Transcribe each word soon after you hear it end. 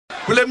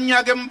Kule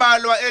minyaka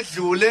embalwa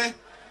edlule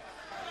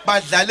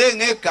badlale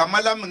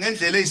ngegama lami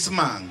ngendlela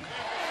eyisimanga.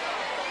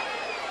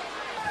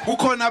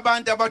 Kukhona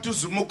abantu abathi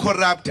uZuma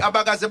corrupt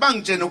abakaze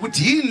bangitshena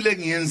ukuthi yini le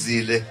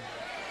ngiyenzile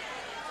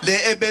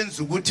le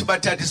ebenza ukuthi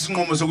bathathe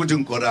isinqumo sokuthi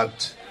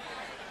ngicorrupt.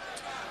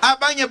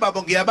 Abanye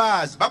babo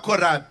ngiyabazi ba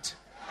corrupt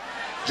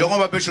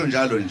njengoba besho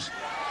njalo nje.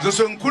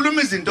 Ngizose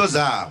ngikhuluma izinto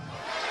zabo.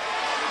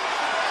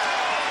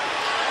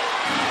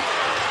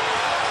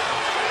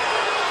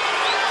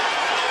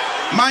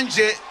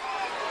 Manje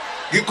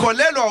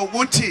ngikholelwa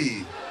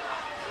ukuthi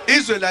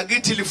izwe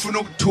lakithi lifuna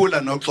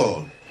ukuthula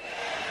noxolo.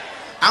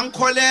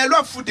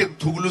 Angikholelwa futhi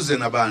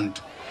ekuthukuluzeni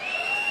abantu.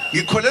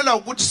 Ngikholelwa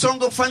ukuthi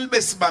sonke kufanele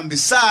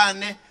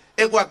besibambisane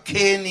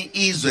ekwakheni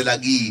izwe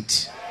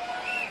lakithi.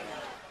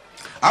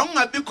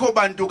 Awungabikho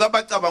bantu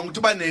abacabanga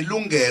ukuthi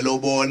banelungelo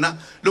bona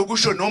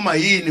lokusho noma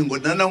yini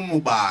ngonana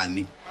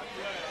umubani.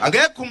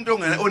 Akekho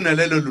umuntu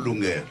onalelo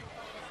lulungelo.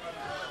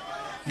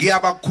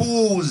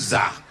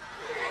 Ngiyabakhuza.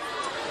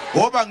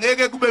 Ngoba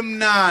ngeke kube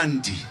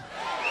mnandi.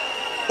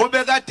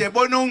 Obekade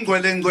bona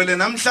ungcwele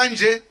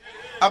namhlanje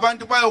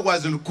abantu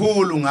bayokwazi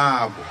lukhulu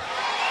ngabo.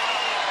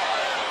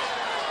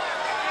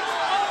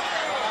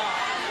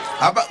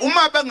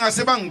 Uma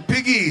bengase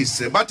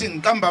bangiphikise bathi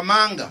ngiqamba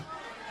amanga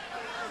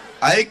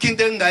ayikho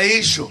into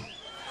engayisho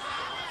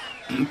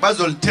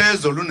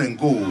bazolitezo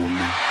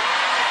lunenkume.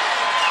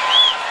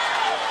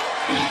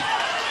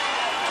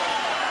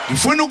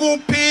 Ngifuna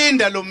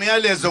ukuphinda lo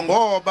myalezo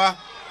ngoba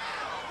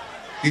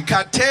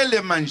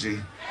ngikhathele manje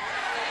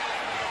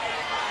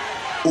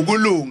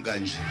ukulunga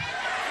nje.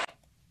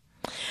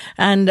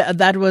 And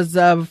that was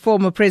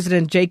former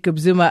President Jacob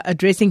Zuma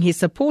addressing his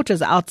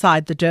supporters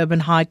outside the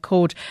Durban High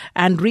Court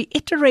and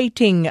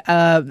reiterating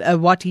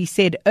what he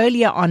said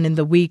earlier on in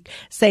the week,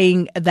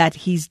 saying that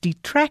his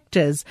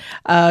detractors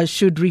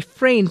should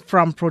refrain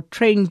from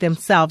portraying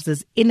themselves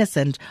as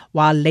innocent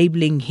while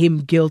labeling him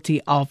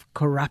guilty of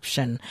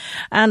corruption.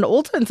 And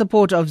also in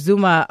support of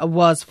Zuma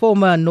was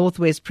former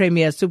Northwest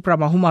Premier Supra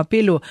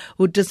Mahumapelo,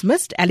 who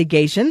dismissed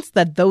allegations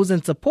that those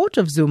in support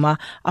of Zuma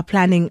are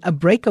planning a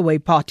breakaway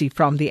party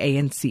from the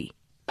ANC.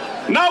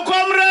 Now,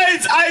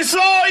 comrades, I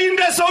saw in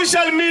the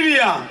social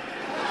media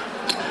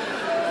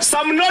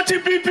some naughty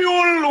people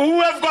who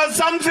have got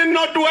something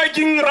not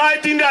working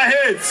right in their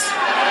heads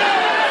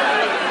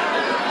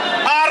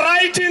are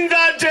writing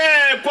that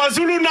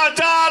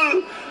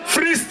KwaZulu-Natal,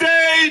 Free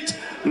State,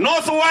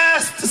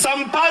 Northwest,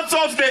 some parts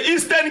of the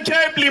Eastern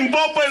Cape,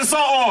 Limpopo and so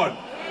on,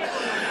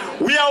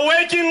 we are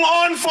working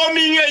on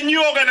forming a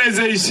new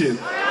organization.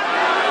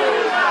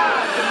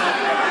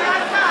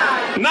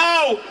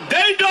 Now,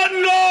 they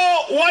don't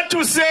know what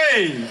to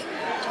say.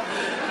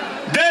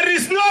 There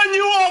is no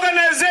new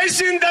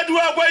organization that we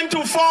are going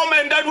to form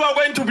and that we are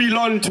going to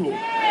belong to.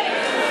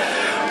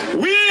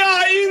 We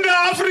are in the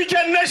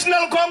African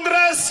National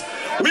Congress.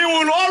 We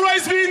will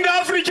always be in the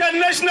African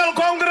National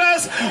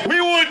Congress. We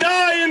will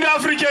die in the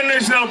African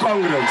National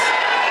Congress.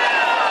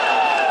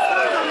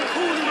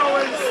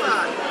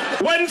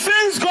 When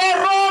things go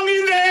wrong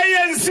in the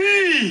ANC,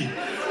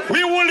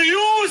 we will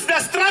use the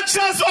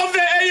structures of the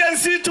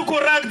ANC to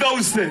correct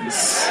those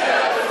things.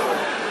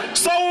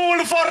 So we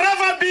will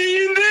forever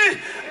be in the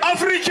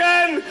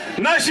African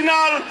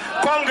National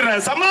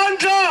Congress.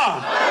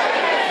 Amandla!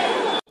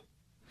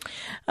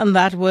 And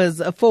that was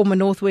a former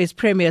Northwest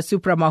Premier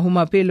Supra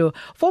Mahumapelo.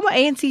 Former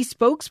ANC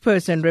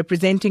spokesperson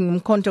representing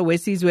Umkhonto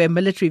weSizwe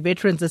Military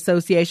Veterans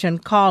Association,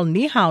 Carl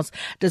Niehaus,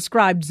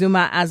 described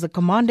Zuma as a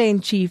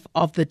Commander-in-Chief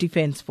of the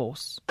Defence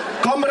Force.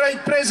 Comrade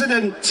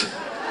President,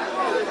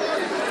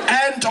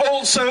 and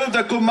also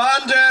the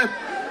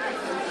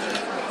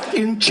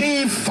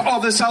Commander-in-Chief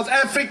of the South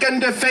African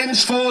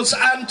Defence Force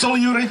until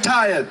you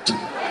retired,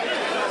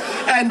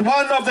 and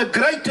one of the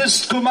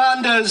greatest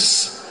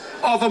commanders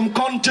of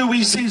Umkhonto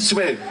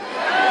weSizwe.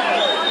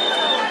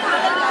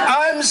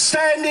 I'm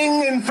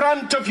standing in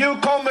front of you,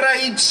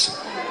 comrades,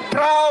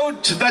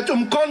 proud that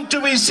Umkhonto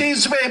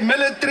weSizwe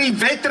Military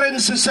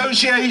Veterans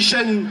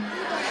Association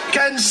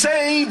can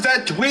say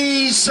that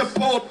we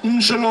support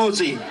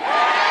Msholozi.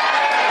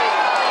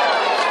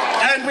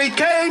 And we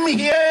came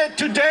here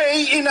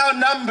today in our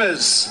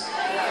numbers,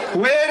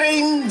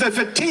 wearing the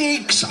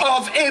fatigues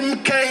of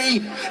MK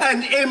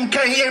and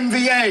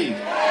MKMVA.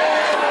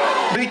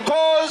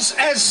 Because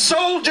as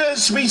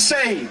soldiers we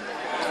say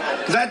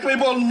that we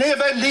will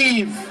never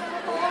leave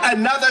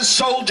another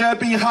soldier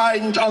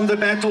behind on the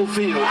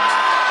battlefield.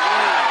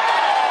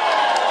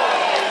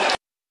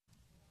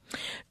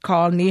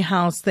 Carl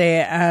Niehaus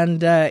there,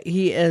 and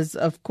he is,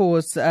 of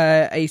course,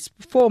 a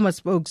former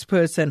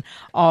spokesperson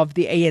of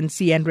the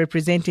ANC and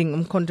representing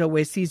Umkhonto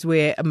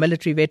weSizwe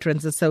Military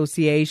Veterans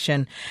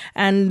Association.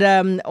 And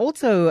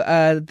also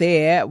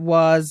there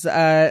was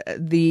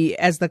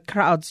as the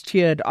crowds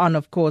cheered on,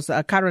 of course,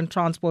 current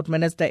Transport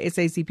Minister,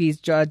 SACP's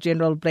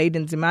General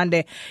Braden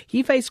Nzimande.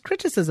 He faced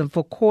criticism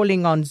for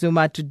calling on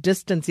Zuma to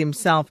distance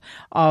himself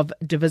of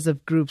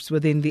divisive groups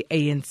within the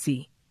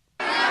ANC.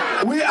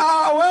 We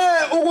are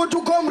aware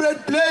Ugutu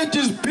Comrade Blade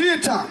is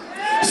bitter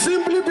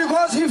simply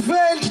because he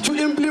failed to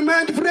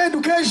implement free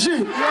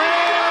education.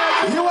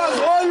 He was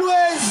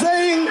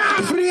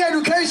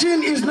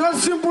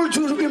simple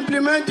to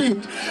implement it.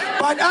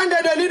 But under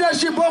the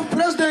leadership of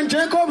President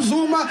Jacob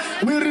Zuma,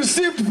 we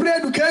received free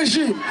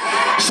education.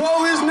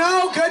 So he's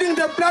now getting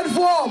the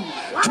platform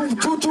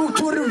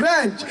to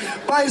revenge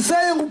by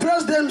saying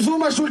President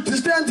Zuma should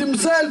distance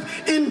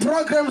himself in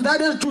programs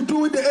that has to do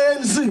with the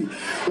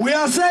ANC. We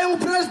are saying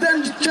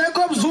President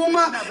Jacob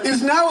Zuma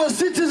is now a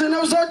citizen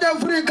of South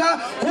Africa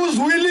who's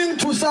willing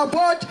to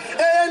support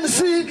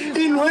ANC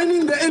in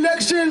winning the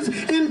elections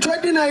in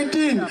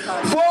 2019.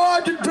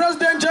 Forward,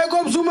 President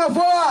Jacob Zuma,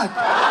 forward.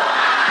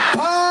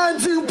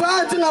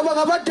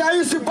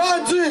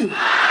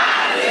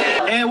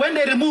 When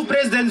they removed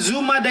President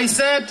Zuma, they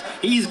said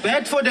he's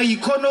bad for the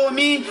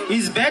economy,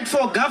 he's bad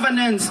for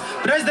governance.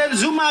 President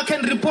Zuma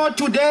can report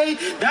today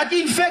that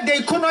in fact the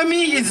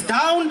economy is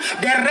down,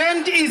 the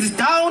rent is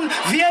down,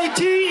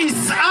 VAT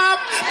is up,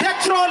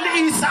 petrol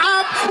is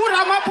up.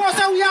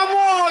 Ramaphosa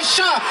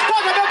uyamosha.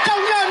 Kodwa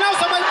bekuthiwa now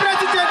my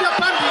president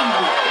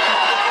yaphambili.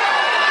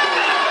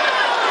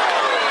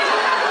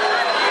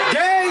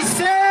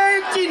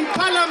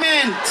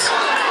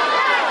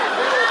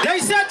 They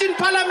said in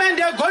Parliament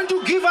they're going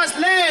to give us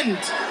land.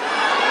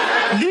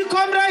 Lee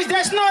comrades,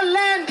 there's no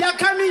land. They're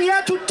coming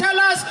here to tell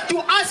us, to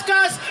ask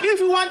us if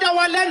we want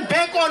our land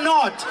back or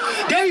not.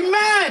 They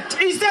met,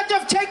 instead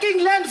of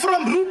taking land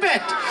from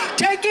Rupert,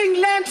 taking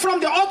land from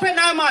the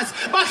Oppenheimers,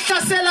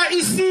 bahlasela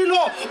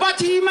isilo,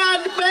 bathi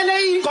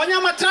imali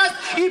iNgonyama Trust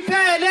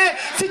iphele,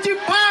 sithi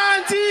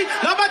phansi,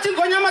 labathi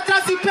iNgonyama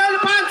Trust iphele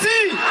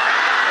phansi.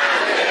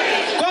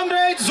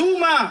 Comrade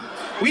Zuma,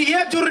 we're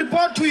here to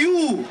report to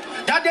you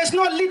that there's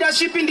no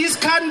leadership in this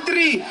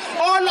country.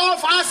 All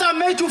of us are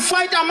made to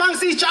fight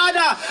amongst each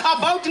other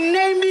about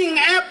naming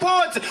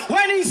airports,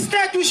 when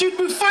instead we should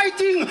be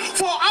fighting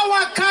for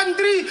our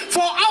country,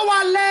 for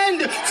our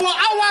land, for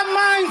our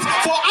mines,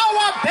 for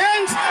our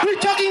banks. We're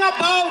talking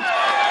about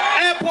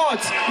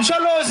airports.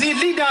 Msholozi,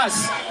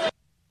 leaders.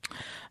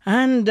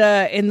 And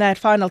in that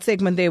final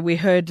segment there, we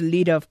heard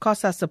leader of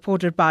COSA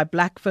supported by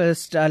Black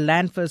First,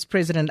 Land First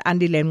President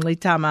Andile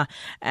Mngxitama.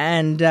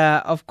 And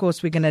of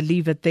course, we're going to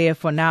leave it there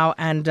for now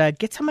and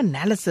get some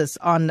analysis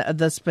on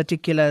this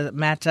particular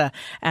matter.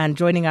 And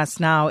joining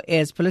us now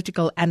is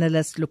political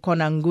analyst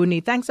Lukhona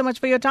Nguni. Thanks so much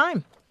for your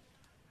time.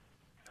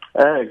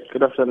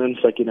 Good afternoon,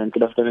 Sakin, and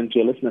good afternoon to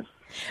your listeners.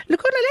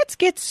 Lukhona, let's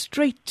get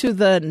straight to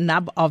the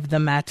nub of the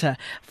matter.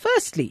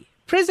 Firstly,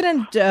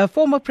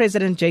 former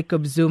President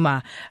Jacob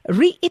Zuma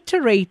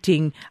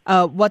reiterating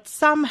what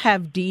some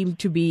have deemed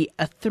to be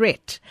a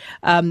threat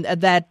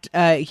that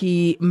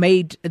he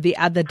made the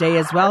other day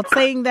as well,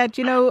 saying that,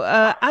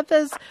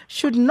 others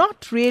should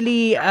not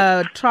really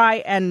try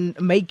and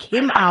make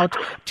him out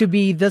to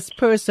be this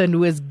person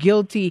who is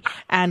guilty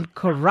and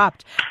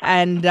corrupt,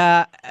 and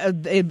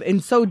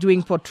in so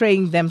doing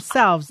portraying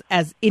themselves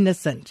as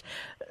innocent.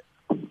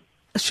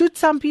 Should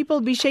some people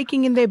be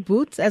shaking in their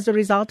boots as a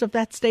result of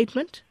that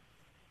statement?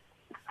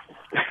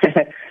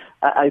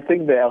 I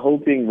think they are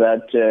hoping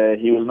that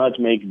he will not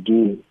make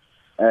do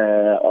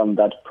on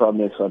that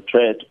promise or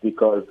threat,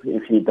 because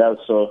if he does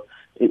so,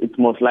 it's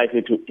most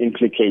likely to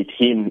implicate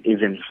him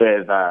even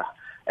further.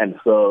 And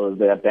so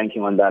they are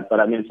banking on that.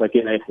 But I mean,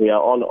 Sakina, if we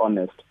are all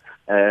honest,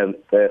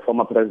 the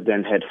former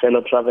president had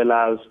fellow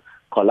travelers,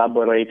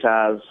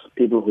 collaborators,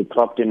 people who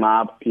propped him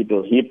up,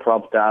 people he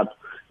propped up.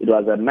 It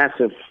was a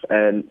massive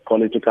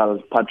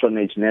political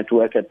patronage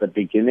network at the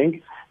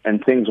beginning,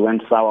 and things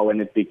went sour when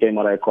it became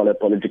what I call a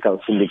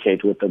political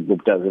syndicate with the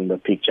Guptas in the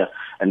picture,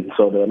 and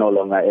so there were no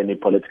longer any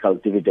political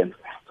dividends.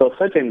 So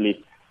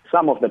certainly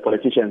some of the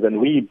politicians, and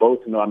we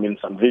both know,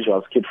 some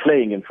visuals keep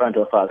playing in front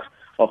of us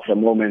of the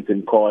moments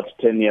in court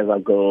 10 years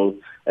ago,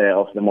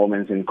 of the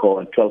moments in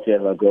court 12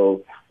 years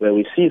ago, where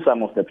we see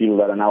some of the people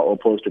that are now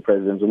opposed to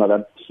President Zuma,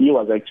 that he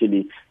was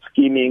actually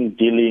scheming,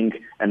 dealing,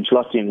 and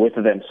plotting with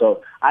them.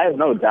 So I have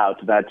no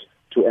doubt that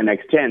to an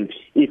extent,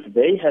 if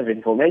they have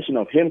information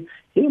of him,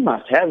 he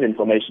must have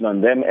information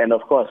on them. And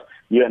of course,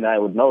 you and I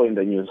would know in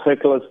the news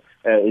circles,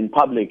 in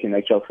public, in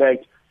actual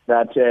fact,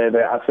 that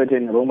there are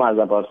certain rumors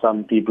about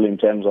some people in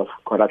terms of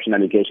corruption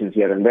allegations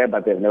here and there,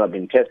 but they've never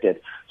been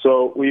tested.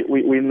 So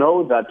we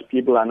know that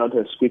people are not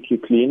as squeaky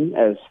clean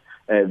as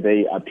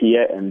they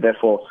appear, and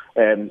therefore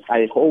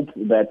I hope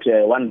that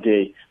one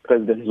day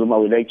President Zuma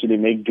will actually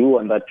make do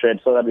on that thread,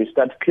 so that we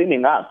start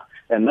cleaning up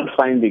and not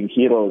finding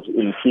heroes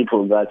in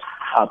people that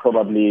are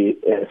probably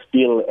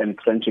still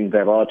entrenching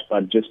their rot,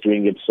 but just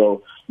doing it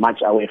so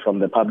much away from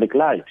the public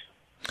light.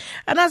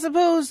 And I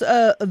suppose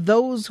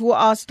those who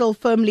are still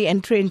firmly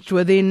entrenched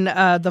within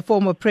the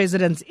former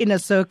president's inner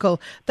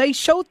circle, they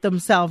showed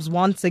themselves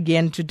once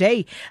again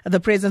today. The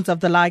presence of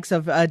the likes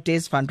of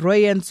Des van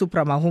Rooyen,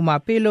 Supra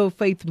Mahumapelo,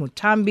 Faith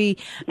Mutambi,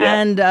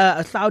 and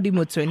Hlaudi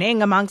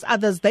Motsoeneng, amongst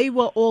others. They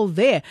were all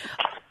there.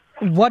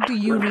 What do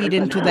you read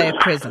into their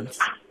presence?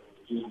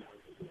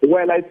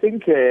 Well, I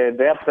think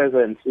their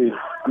presence is,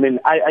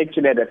 I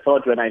actually had a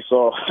thought when I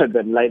saw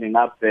them lining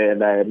up there,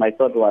 and my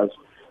thought was,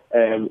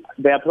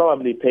 they are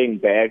probably paying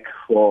back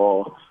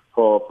for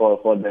for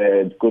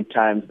the good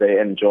times they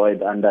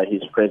enjoyed under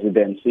his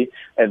presidency.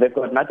 They've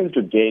got nothing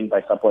to gain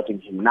by supporting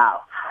him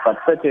now. But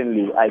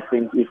certainly, I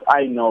think if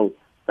I know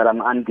that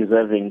I'm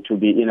undeserving to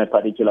be in a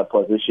particular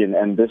position,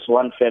 and this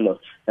one fellow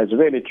has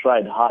really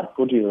tried hard,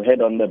 put his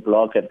head on the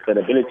block and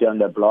credibility on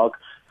the block,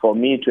 for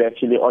me to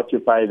actually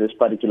occupy this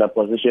particular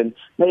position,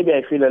 maybe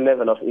I feel a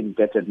level of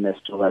indebtedness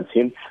towards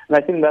him. And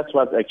I think that's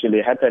what's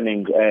actually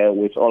happening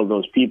with all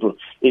those people.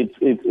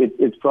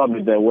 It's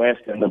probably the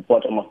worst and the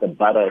bottom of the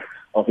barrel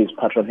of his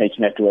patronage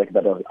network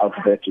that are out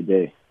there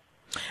today.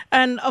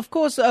 And of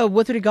course,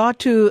 with regard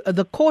to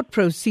the court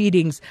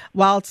proceedings,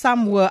 while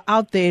some were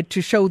out there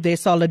to show their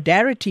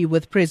solidarity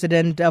with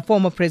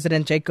former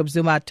President Jacob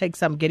Zuma, it takes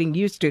some getting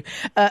used to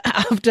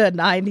after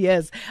 9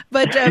 years.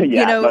 But,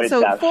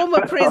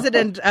 former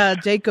President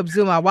Jacob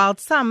Zuma, while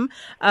some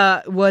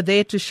were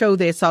there to show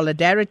their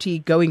solidarity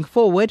going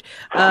forward,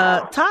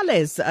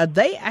 Thales,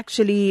 they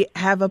actually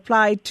have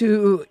applied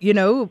to,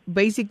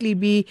 basically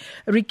be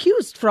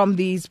recused from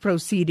these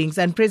proceedings.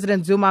 And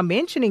President Zuma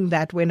mentioning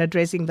that when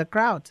addressing the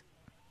crowd.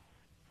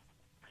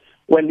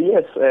 Well,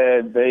 yes,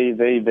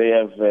 they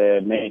have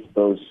made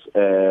those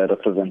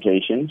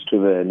representations to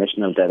the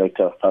National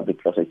Director of Public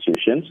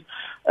Prosecutions.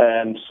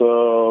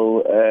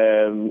 So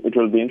it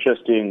will be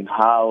interesting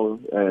how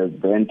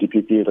the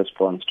NDPP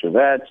responds to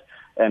that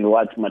and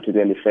what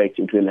material effect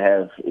it will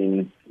have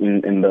in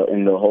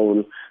the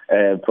whole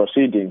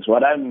proceedings.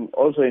 What I'm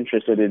also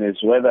interested in is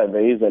whether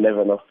there is a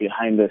level of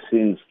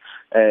behind-the-scenes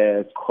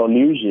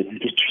collusion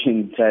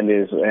between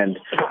Thales and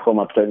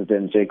former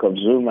President Jacob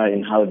Zuma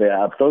in how they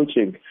are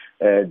approaching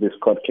this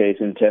court case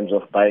in terms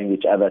of buying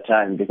each other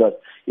time. Because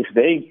if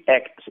they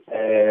act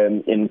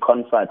in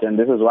concert, and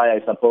this is why I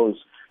suppose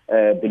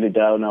Billy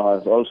Downer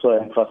was also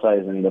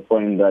emphasizing the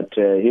point that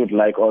he would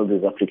like all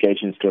these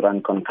applications to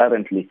run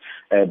concurrently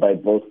by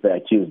both the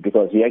accused,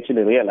 because he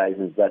actually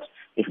realizes that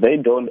if they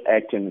don't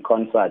act in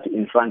concert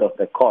in front of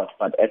the court,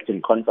 but act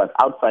in concert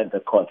outside the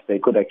court, they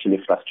could actually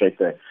frustrate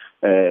the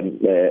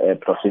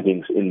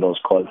proceedings in those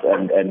courts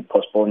and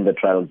postpone the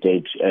trial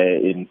date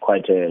in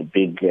quite a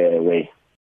big way.